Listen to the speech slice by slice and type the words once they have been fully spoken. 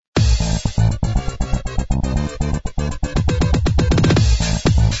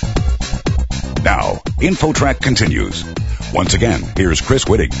InfoTrack continues. Once again, here's Chris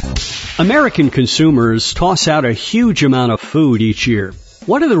Whitting. American consumers toss out a huge amount of food each year.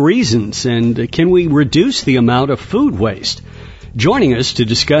 What are the reasons, and can we reduce the amount of food waste? Joining us to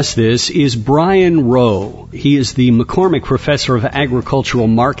discuss this is Brian Rowe. He is the McCormick Professor of Agricultural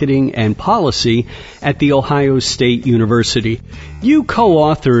Marketing and Policy at The Ohio State University. You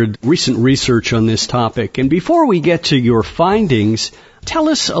co-authored recent research on this topic, and before we get to your findings, tell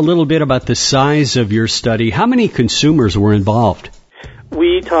us a little bit about the size of your study. How many consumers were involved?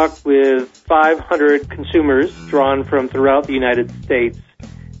 We talked with 500 consumers drawn from throughout the United States.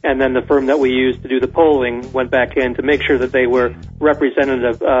 And then the firm that we used to do the polling went back in to make sure that they were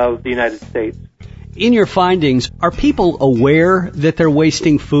representative of the United States. In your findings, are people aware that they're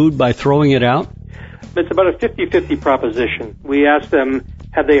wasting food by throwing it out? It's about a 50-50 proposition. We asked them,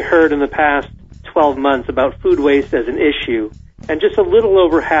 had they heard in the past 12 months about food waste as an issue? And just a little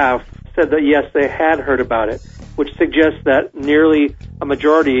over half said that yes, they had heard about it, which suggests that nearly a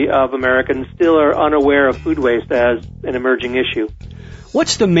majority of Americans still are unaware of food waste as an emerging issue.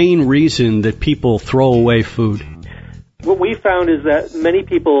 What's the main reason that people throw away food? What we found is that many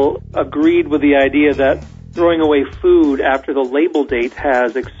people agreed with the idea that throwing away food after the label date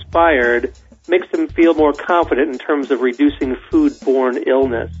has expired makes them feel more confident in terms of reducing food-borne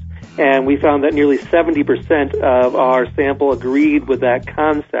illness. And we found that nearly 70% of our sample agreed with that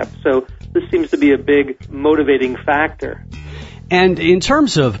concept. So this seems to be a big motivating factor. And in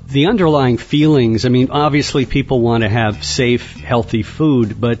terms of the underlying feelings, I mean, obviously people want to have safe, healthy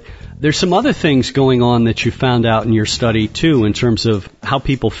food, but there's some other things going on that you found out in your study, too, in terms of how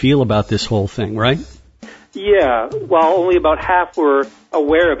people feel about this whole thing, right? Yeah. While only about half were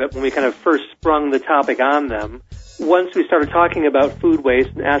aware of it when we kind of first sprung the topic on them, once we started talking about food waste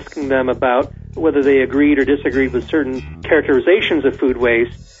and asking them about whether they agreed or disagreed with certain characterizations of food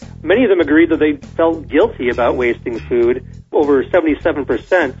waste, many of them agreed that they felt guilty about wasting food. Over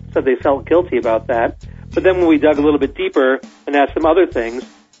 77% said they felt guilty about that. But then when we dug a little bit deeper and asked them other things,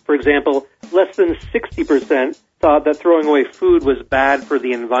 for example, less than 60% thought that throwing away food was bad for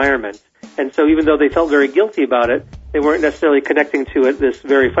the environment. And so even though they felt very guilty about it, they weren't necessarily connecting to it this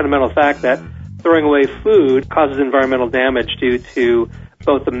very fundamental fact that throwing away food causes environmental damage due to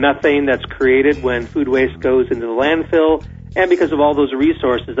both the methane that's created when food waste goes into the landfill and because of all those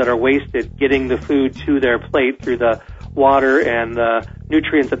resources that are wasted getting the food to their plate through the water and the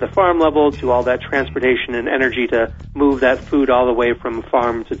nutrients at the farm level to all that transportation and energy to move that food all the way from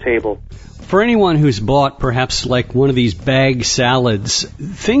farm to table. For anyone who's bought perhaps like one of these bag salads,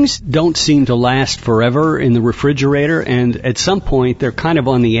 things don't seem to last forever in the refrigerator, and at some point they're kind of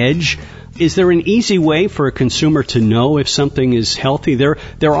on the edge. Is there an easy way for a consumer to know if something is healthy? There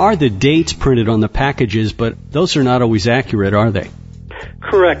are the dates printed on the packages, but those are not always accurate, are they?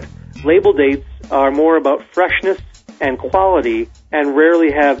 Correct. Label dates are more about freshness and quality and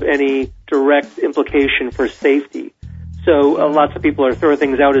rarely have any direct implication for safety. So lots of people are throwing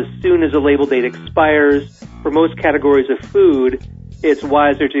things out as soon as a label date expires. For most categories of food, it's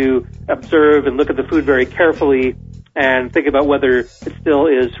wiser to observe and look at the food very carefully and think about whether it still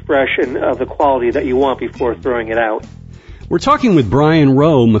is fresh and of the quality that you want before throwing it out. We're talking with Brian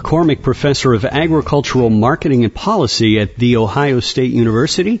Rowe, McCormick Professor of Agricultural Marketing and Policy at The Ohio State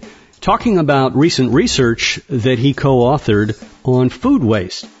University, talking about recent research that he co-authored on food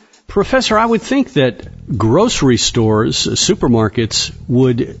waste. Professor, I would think that grocery stores, supermarkets,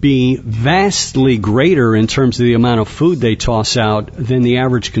 would be vastly greater in terms of the amount of food they toss out than the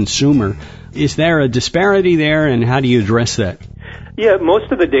average consumer. Is there a disparity there, and how do you address that? Yeah,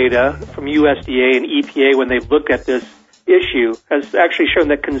 most of the data from USDA and EPA when they've looked at this issue has actually shown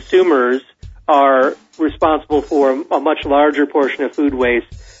that consumers are responsible for a much larger portion of food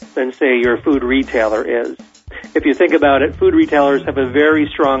waste than, say, your food retailer is. If you think about it, food retailers have a very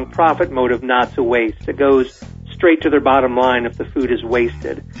strong profit motive not to waste. It goes straight to their bottom line if the food is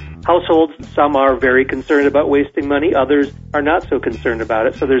wasted. Households, some are very concerned about wasting money, others are not so concerned about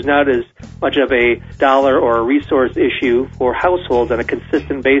it. So there's not as much of a dollar or a resource issue for households on a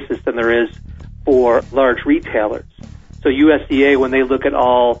consistent basis than there is for large retailers. So USDA, when they look at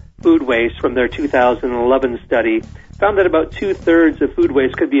all food waste from their 2011 study, found that about 2/3 of food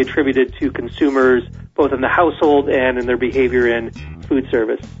waste could be attributed to consumers, both in the household and in their behavior in food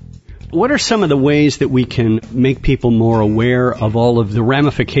service. What are some of the ways that we can make people more aware of all of the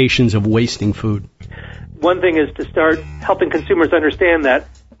ramifications of wasting food? One thing is to start helping consumers understand that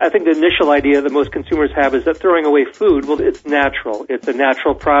I think the initial idea that most consumers have is that throwing away food, well, it's natural. It's a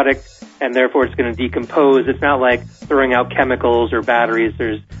natural product, and therefore it's going to decompose. It's not like throwing out chemicals or batteries.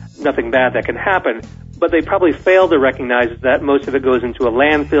 There's nothing bad that can happen. But they probably fail to recognize that most of it goes into a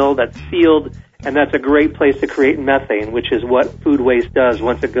landfill that's sealed And that's a great place to create methane, which is what food waste does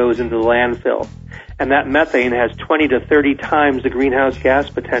once it goes into the landfill. And that methane has 20 to 30 times the greenhouse gas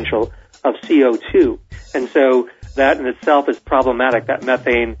potential of CO2. And so that in itself is problematic. That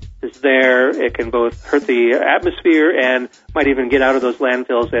methane is there. It can both hurt the atmosphere and might even get out of those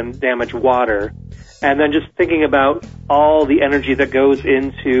landfills and damage water. And then just thinking about all the energy that goes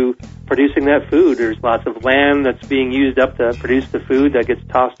into producing that food. There's lots of land that's being used up to produce the food that gets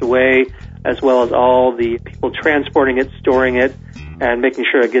tossed away, as well as all the people transporting it, storing it, and making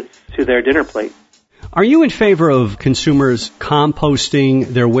sure it gets to their dinner plate. Are you in favor of consumers composting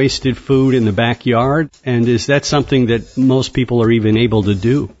their wasted food in the backyard? And is that something that most people are even able to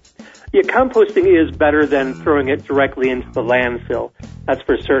do? Yeah, composting is better than throwing it directly into the landfill. That's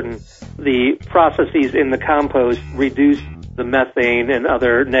for certain. The processes in the compost reduce the methane and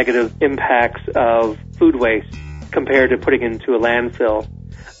other negative impacts of food waste compared to putting it into a landfill.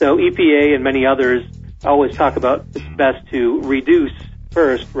 So EPA and many others always talk about it's best to reduce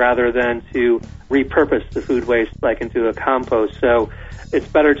first rather than to repurpose the food waste like into a compost. So it's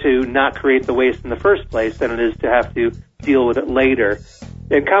better to not create the waste in the first place than it is to have to deal with it later.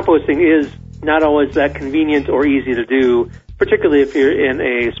 And composting is not always that convenient or easy to do, particularly if you're in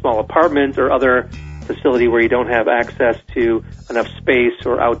a small apartment or other facility where you don't have access to enough space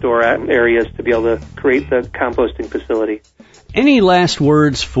or outdoor areas to be able to create the composting facility. Any last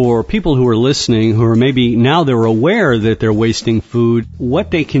words for people who are listening who are maybe now they're aware that they're wasting food,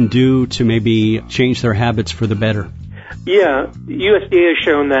 what they can do to maybe change their habits for the better? Yeah, USDA has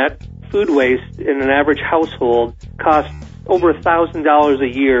shown that food waste in an average household costs over $1,000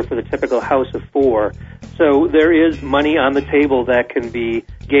 a year for the typical house of four. So there is money on the table that can be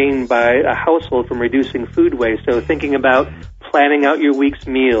gained by a household from reducing food waste. So thinking about planning out your week's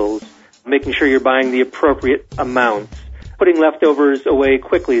meals, making sure you're buying the appropriate amounts, putting leftovers away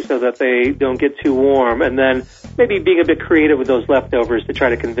quickly so that they don't get too warm, and then maybe being a bit creative with those leftovers to try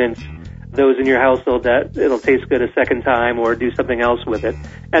to convince those in your household that it'll taste good a second time or do something else with it.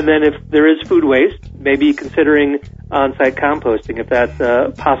 And then if there is food waste, maybe considering on-site composting if that's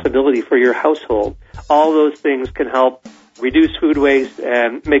a possibility for your household. All those things can help reduce food waste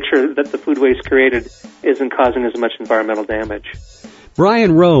and make sure that the food waste created isn't causing as much environmental damage.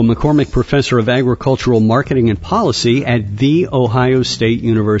 Brian Rowe, McCormick Professor of Agricultural Marketing and Policy at The Ohio State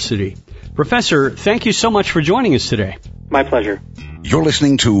University. Professor, thank you so much for joining us today. My pleasure. You're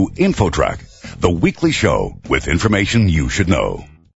listening to InfoTrack, the weekly show with information you should know.